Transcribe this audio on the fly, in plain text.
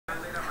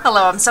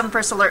Hello, I'm 7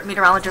 First Alert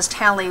meteorologist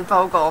Hallie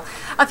Vogel.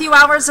 A few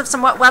hours of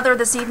some wet weather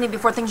this evening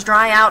before things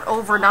dry out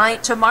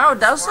overnight. Tomorrow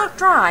does look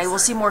dry. We'll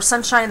see more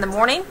sunshine in the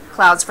morning,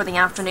 clouds for the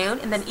afternoon,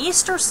 and then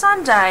Easter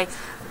Sunday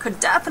could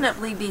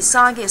definitely be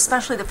soggy,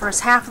 especially the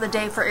first half of the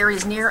day for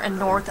areas near and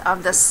north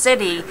of the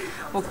city.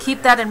 We'll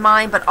keep that in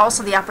mind, but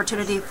also the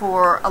opportunity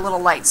for a little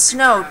light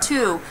snow,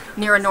 too,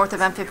 near and north of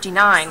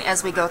M59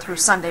 as we go through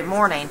Sunday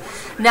morning.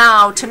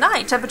 Now,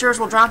 tonight, temperatures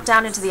will drop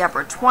down into the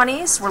upper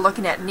 20s. We're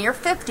looking at near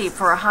 50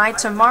 for a high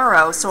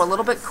tomorrow, so a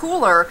little bit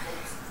cooler.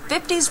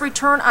 50s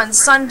return on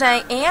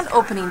Sunday and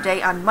opening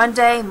day on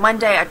Monday.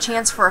 Monday, a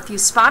chance for a few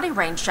spotty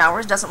rain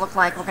showers. Doesn't look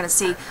like we're going to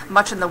see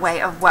much in the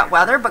way of wet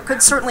weather, but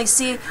could certainly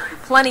see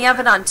plenty of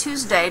it on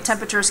Tuesday.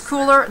 Temperatures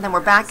cooler, and then we're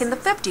back in the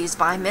 50s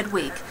by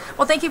midweek.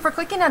 Well, thank you for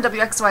clicking on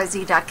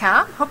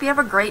WXYZ.com. Hope you have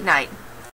a great night.